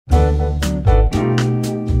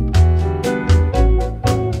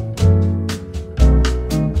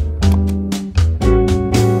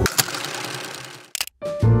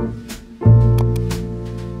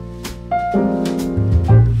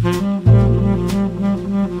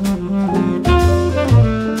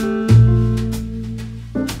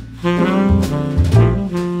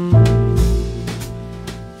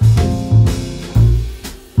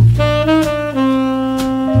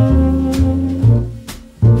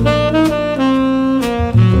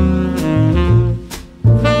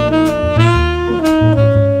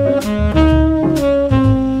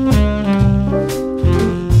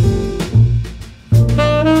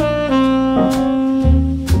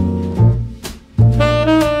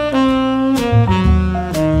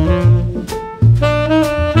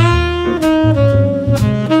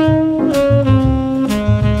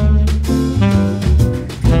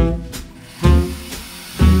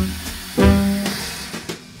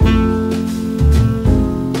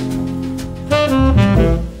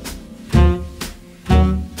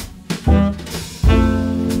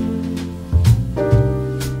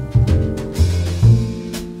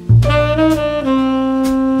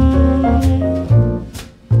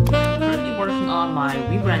my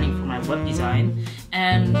rebranding for my web design,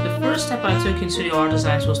 and the first step I took in Studio Art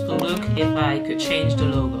Designs was to look if I could change the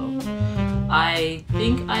logo. I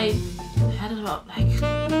think I had about like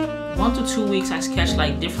 1 to 2 weeks. I sketched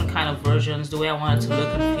like different kind of versions, the way I wanted to look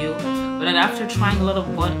and feel. But then after trying a lot of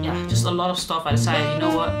just a lot of stuff, I decided, you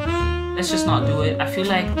know what, let's just not do it. I feel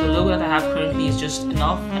like the logo that I have currently is just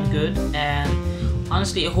enough and good, and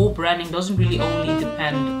honestly, a whole branding doesn't really only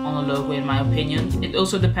depend on the logo, in my opinion. It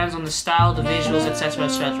also depends on the style, the visuals, etc,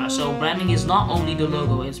 etc. So branding is not only the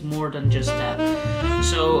logo, it's more than just that.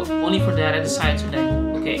 So only for that I decided to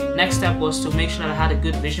then, okay, next step was to make sure that I had a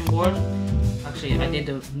good vision board. Actually, I did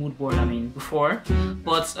the mood board, before,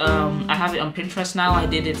 but I have it on Pinterest now. I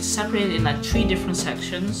did it separated in like 3 different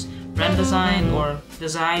sections: brand design, or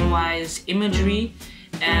design wise, imagery,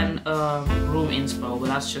 and room inspo, but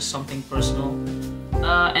that's just something personal.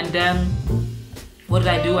 And then what did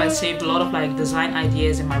I do? I saved a lot of like design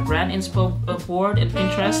ideas in my brand inspo board in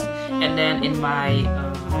Pinterest, and then in my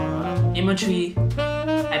imagery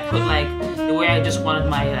I put like the way I just wanted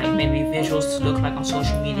my like maybe visuals to look like on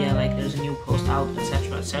social media, like there's a new post out,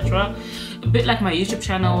 etc, etc. A bit like my YouTube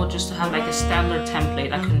channel, just to have like a standard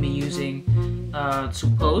template I can be using to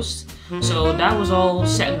post. So that was all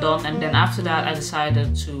set and done, and then after that I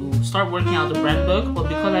decided to start working out the brand book. But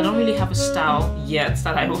because I don't really have a style yet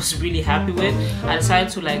that I was really happy with, I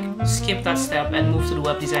decided to like skip that step and move to the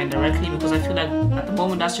web design directly, because I feel like at the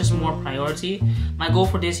moment that's just more priority. My goal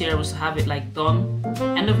for this year was to have it like done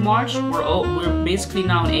end of March. We're basically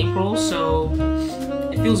now in April, so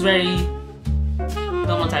it feels very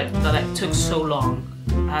dumb that it took so long.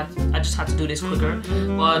 I just had to do this quicker,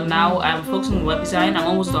 but now I'm focusing on web design. I'm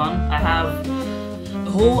almost done. I have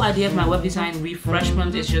the whole idea of my web design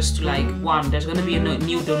refreshment is just to like, 1, there's going to be a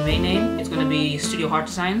new domain name. It's going to be Studio Art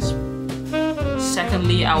Designs.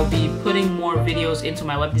 Secondly, I'll be putting more videos into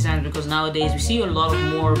my web design, because nowadays we see a lot of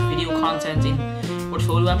more video content in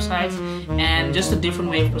portfolio websites, and just a different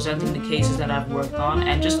way of presenting the cases that I've worked on,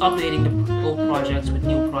 and just updating the old projects with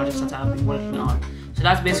new projects that I've been working on. So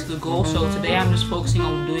that's basically the goal. So today I'm just focusing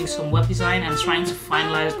on doing some web design and trying to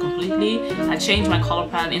finalize it completely. I changed my color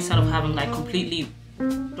palette. Instead of having like completely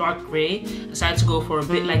dark gray, I decided to go for a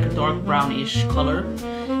bit like a dark brownish color,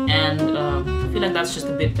 and I feel like that's just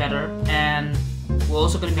a bit better. And we're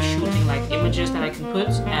also going to be shooting like images that I can put,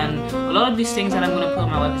 and a lot of these things that I'm going to put on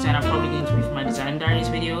my web design are probably going to be for my design diaries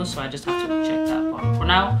videos, so I just have to check that part. For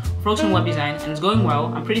now, we're focusing on web design, and it's going well.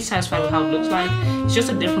 I'm pretty satisfied with how it looks like. It's just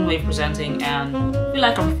a different way of presenting, and I feel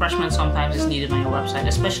like a refreshment sometimes is needed on your website,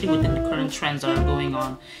 especially within the current trends that are going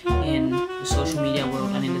on in the social media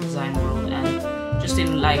world and in the design world, and just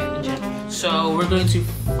in life in general. So we're going to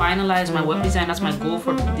finalize my web design. That's my goal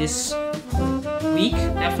for this week,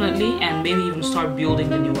 definitely, and maybe even start building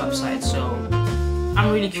the new website. So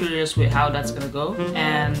I'm really curious with how that's gonna go.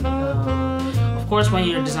 And of course, when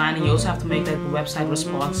you're designing, you also have to make like, the website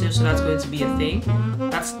responsive, so that's going to be a thing.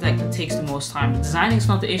 That's like that takes the most time. The designing is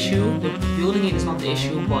not the issue, the building it is not the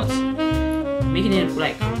issue, but making it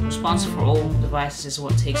like responsive for all devices is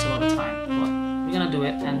what takes a lot of time. But we're gonna do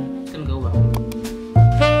it, and it's gonna go well.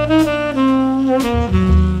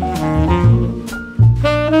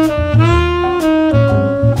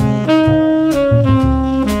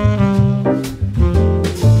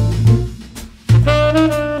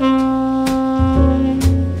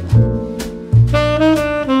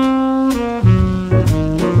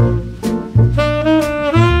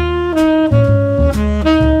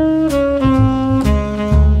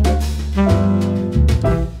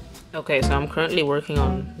 Okay, so I'm currently working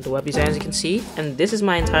on the web design, as you can see, and this is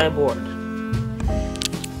my entire board.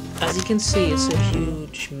 As you can see, it's a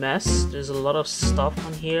huge mess. There's a lot of stuff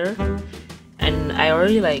on here, and I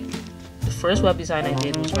already like the first web design I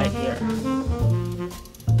did was right here,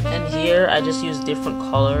 and here I just used different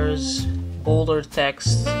colors, bolder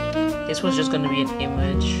text. This was just going to be an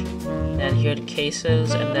image, and here are the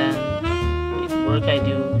cases, and then the work I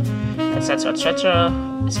do, etc, etc.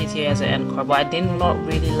 CTA as an end card, but I did not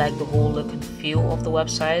really like the whole look and feel of the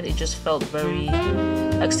website. It just felt very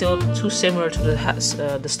like still too similar to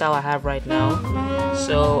the style I have right now.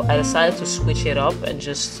 So I decided to switch it up and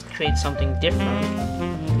just create something different,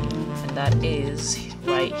 and that is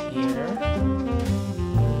right here.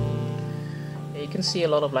 You can see a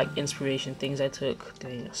lot of like inspiration things I took.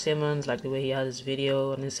 Simmons, like the way he had his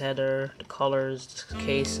video on his header, the colors, the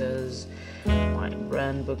cases, my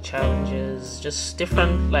brand book challenges, just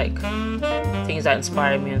different like things that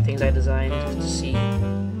inspire me and things I designed to see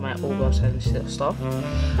my old website and stuff.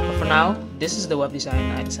 But for now, this is the web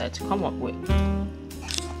design I decided to come up with,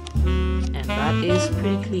 and that is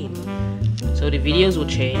pretty clean. So the videos will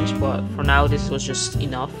change, but for now this was just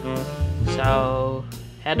enough. So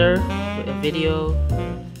header with a video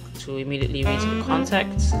to immediately read the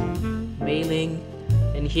contacts, mailing,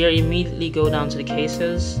 and here immediately go down to the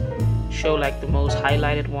cases, show like the most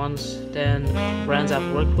highlighted ones, then brands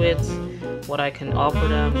I've worked with, what I can offer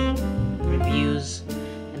them, reviews,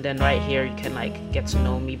 and then right here you can like get to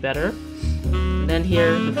know me better. And then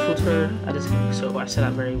here the footer, I said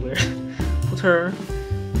that very weird. Footer.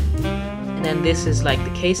 And then this is like the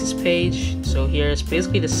cases page. So here it's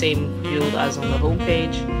basically the same build as on the home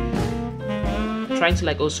page. Trying to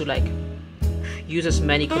like also like use as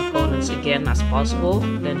many components again as possible.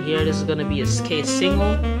 Then here this is gonna be a case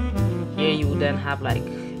single. Here you will then have like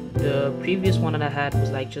the previous one that I had was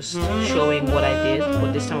like just showing what I did,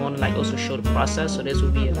 but this time I want to like also show the process. So this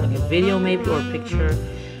will be like a video maybe or a picture,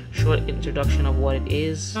 short introduction of what it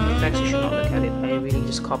is. In fact, you should not look at it. I really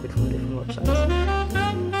just copied from different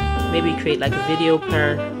websites. Maybe create like a video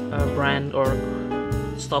per brand or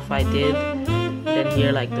stuff I did. Then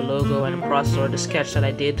here like the logo and the process or the sketch that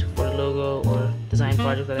I did for the logo or design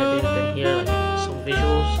project that I did. Then here like some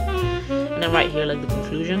visuals, and then right here like the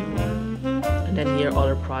conclusion, and then here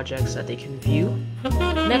other projects that they can view.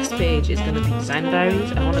 Next page is going to be design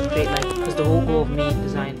diaries. I want to create like, because the whole goal of me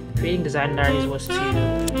creating design diaries was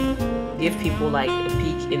to give people like a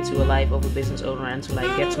peek into a life of a business owner and to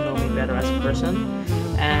like get to know me better as a person.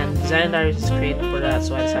 And design diaries is created for that,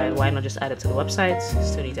 so I decided why not just add it to the website.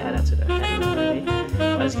 Still need to add that to the header.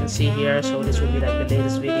 But as you can see here, so this will be like the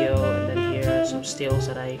latest video, and then here some stills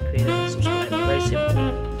that I created and subscribed. Very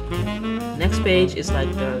simple. Next page is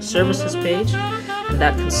like the services page, and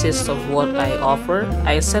that consists of what I offer.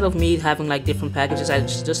 Instead of me having like different packages, I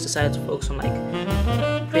just decided to focus on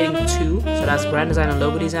like creating two, so that's brand design and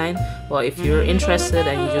logo design. Well, if you're interested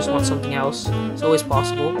and you just want something else, it's always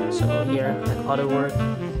possible. So here like other work,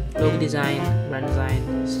 logo design, brand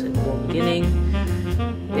design, simple beginning,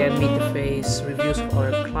 then meet the face, reviews of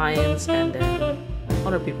other clients, and then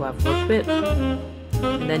other people I've worked with.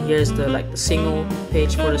 And then here's the like the single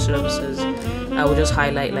page for the services. I will just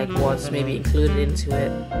highlight like what's maybe included into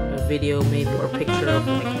it, a video maybe or a picture of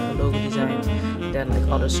like a logo design, then like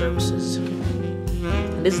other services.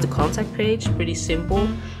 And this is the contact page, pretty simple.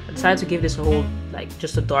 I decided to give this a whole like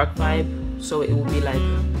just a dark vibe, so it will be like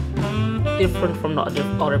different from the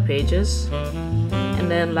other pages. And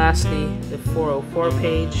then lastly the 404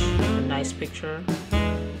 page, a nice picture.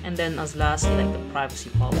 And then as lastly like the privacy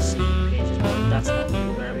policy page as well. That's not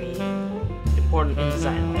really very important in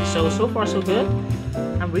design. So far so good.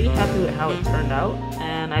 I'm really happy with how it turned out,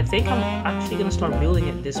 and I think I'm actually gonna start building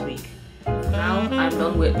it this week. Now I'm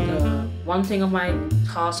done with one thing on my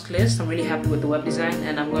task list. I'm really happy with the web design,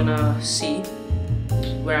 and I'm gonna see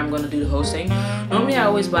where I'm gonna do the hosting. Normally I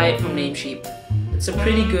always buy it from Namecheap. It's a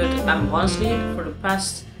pretty good, honestly, for the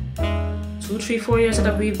past 2, 3, 4 years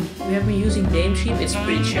that we have been using Namecheap, it's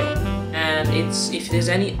pretty chill. And it's, if there's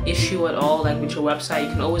any issue at all like with your website,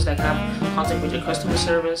 you can always like have contact with your customer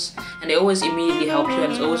service, and they always immediately help you,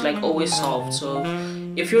 and it's always solved. So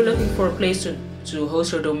if you're looking for a place to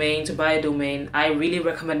host your domain, to buy a domain, I really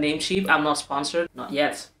recommend Namecheap. I'm not sponsored, not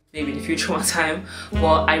yet. Maybe in the future one time.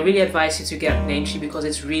 Well, I really advise you to get Namecheap because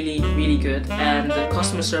it's really, really good, and the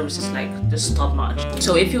customer service is like just top notch.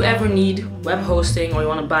 So if you ever need web hosting or you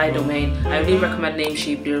want to buy a domain, I really recommend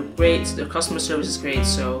Namecheap. They're great, their customer service is great.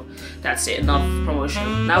 So that's it, enough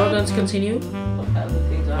promotion. Now we're going to continue. What other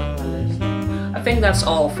things are on my list? I think that's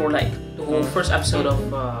all for like the whole first episode of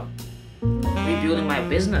rebuilding my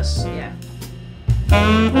business. Yeah.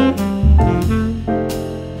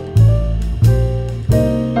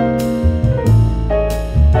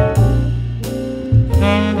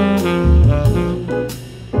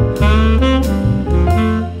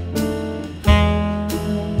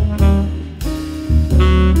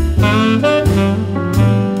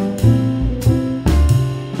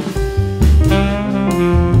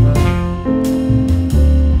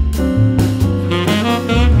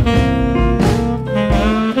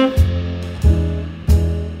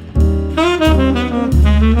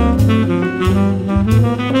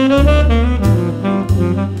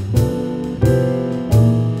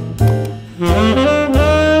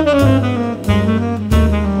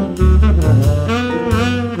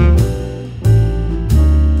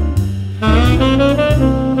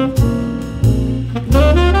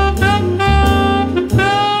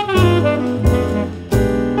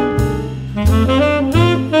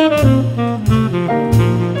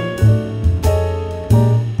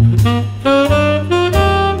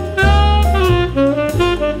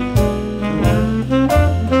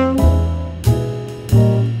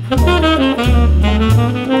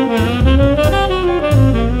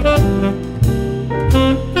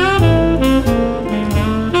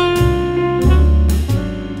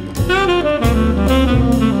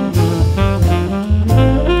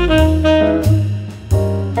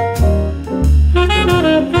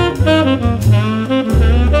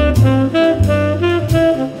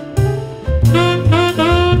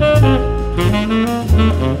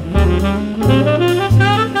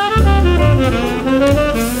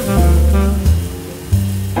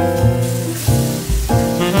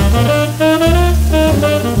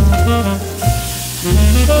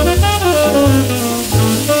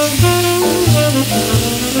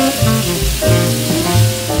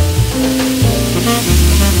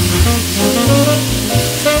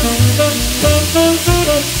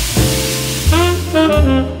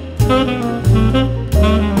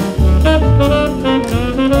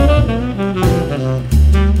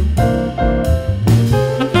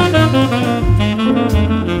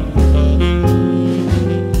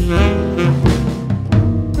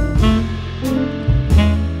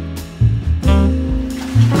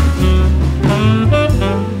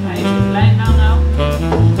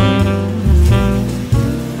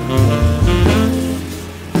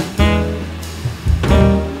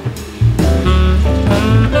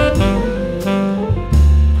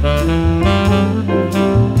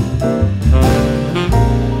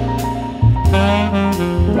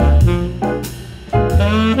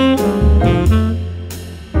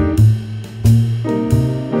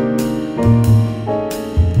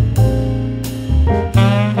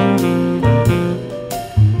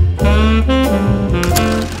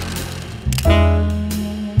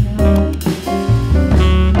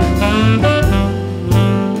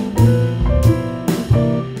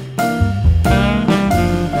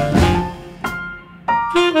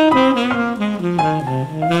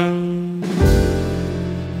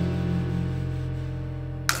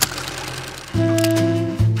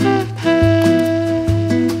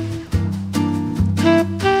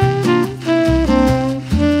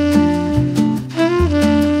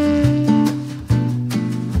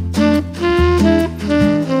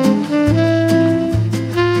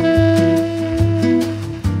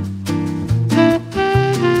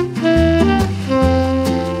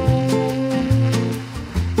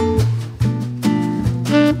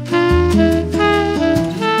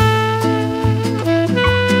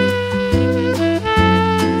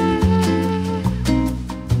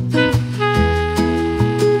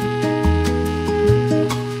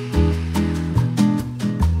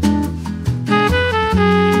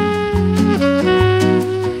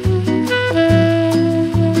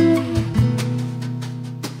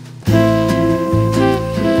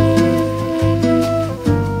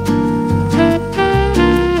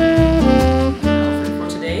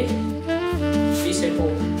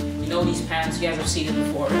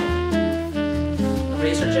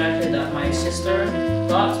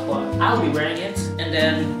 I'll be wearing it, and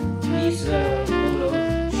then these polo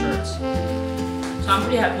shirts. So I'm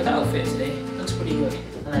pretty happy with the outfit today. Looks pretty good.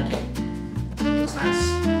 I like it. Looks nice.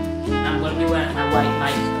 I'm gonna be wearing my white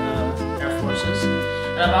Nike Air Forces.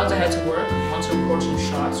 And I'm about to head to work. I want to record some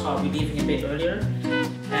shots, so I'll be leaving a bit earlier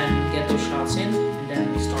and get those shots in, and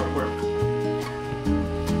then we start work.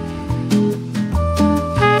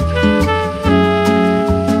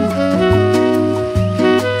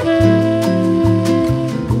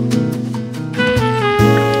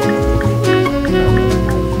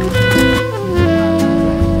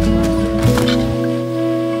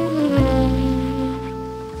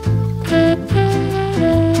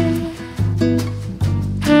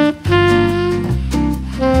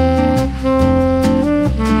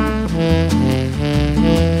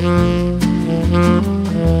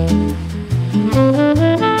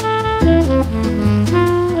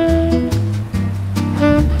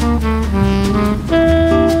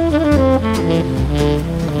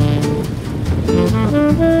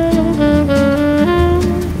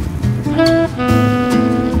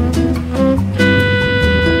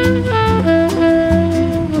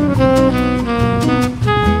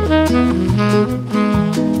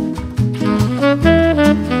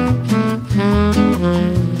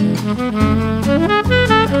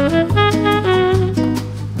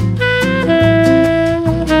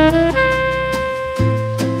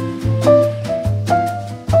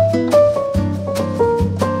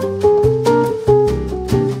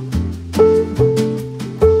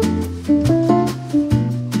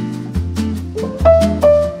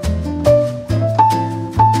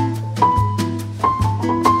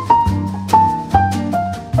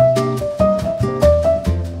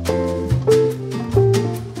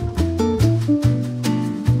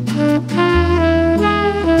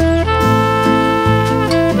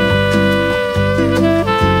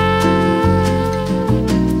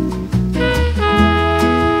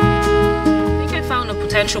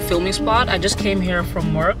 Filming spot. I just came here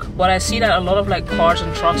from work, but I see that a lot of like cars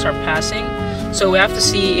and trucks are passing, so we have to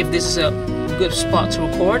see if this is a good spot to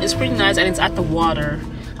record. It's pretty nice and it's at the water.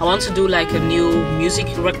 I want to do like a new music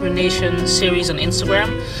recommendation series on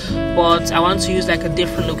Instagram, but I want to use like a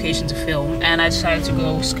different location to film, and I decided to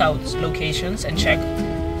go scout locations and check,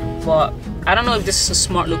 but I don't know if this is a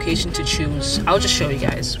smart location to choose. I'll just show you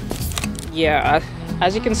guys. Yeah,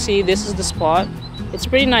 as you can see, this is the spot. It's a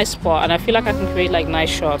pretty nice spot, and I feel like I can create like nice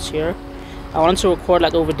shots here. I want to record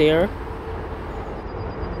like over there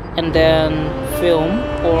and then film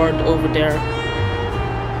or over there.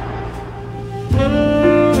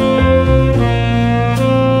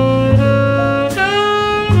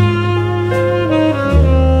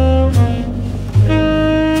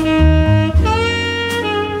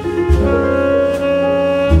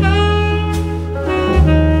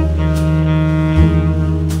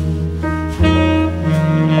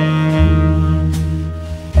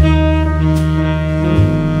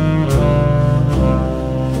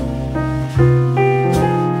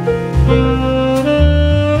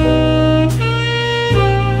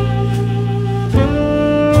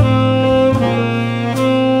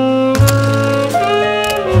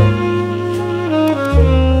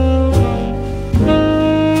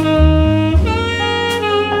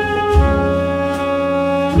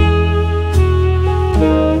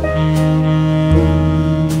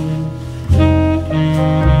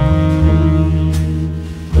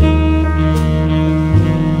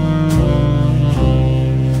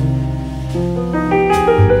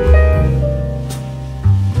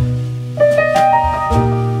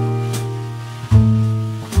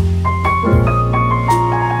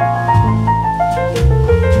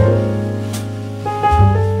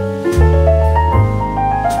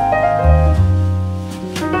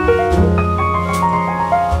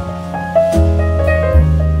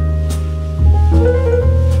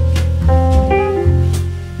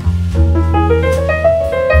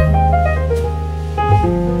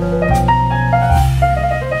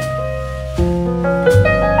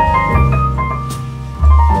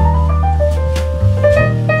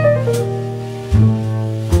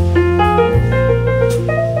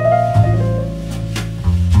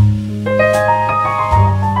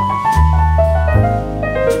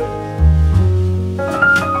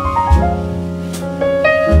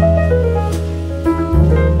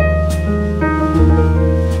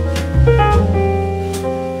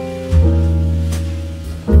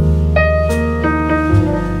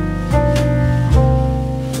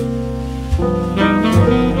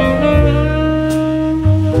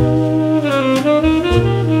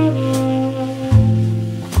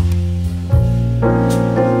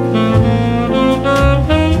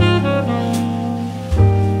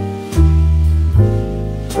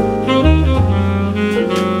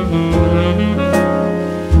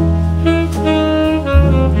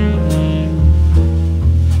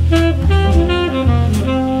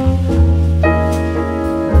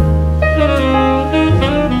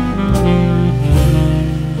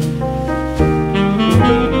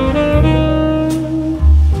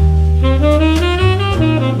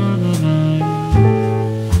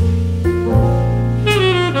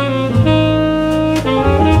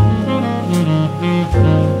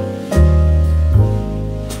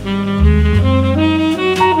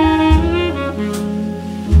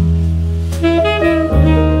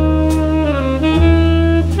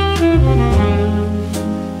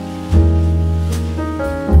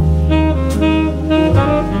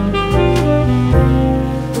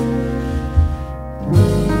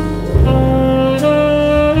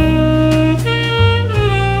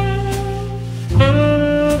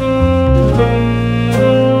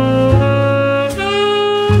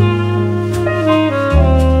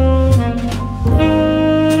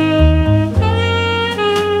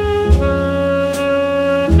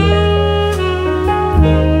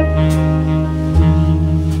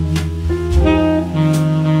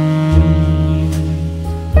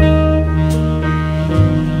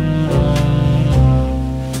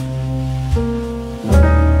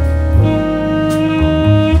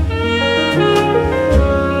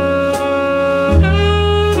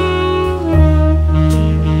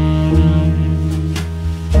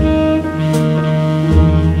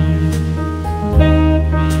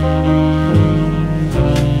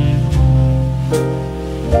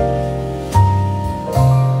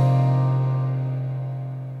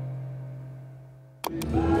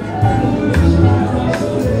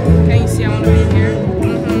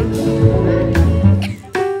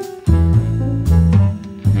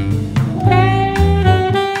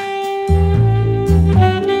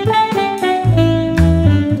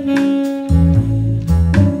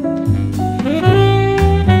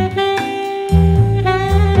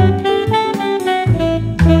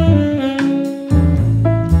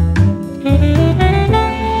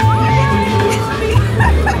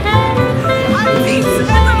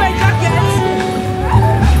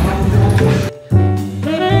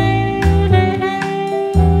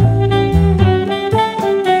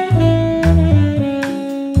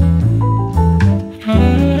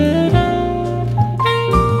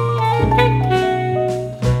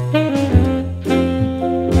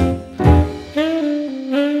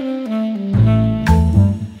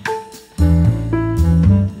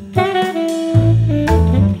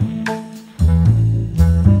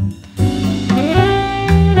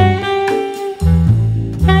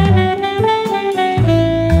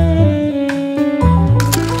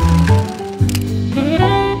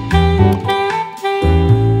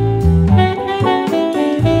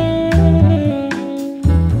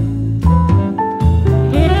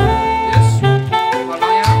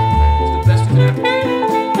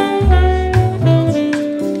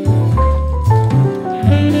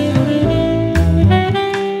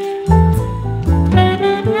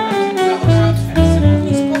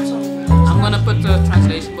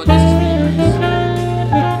 translation, but this is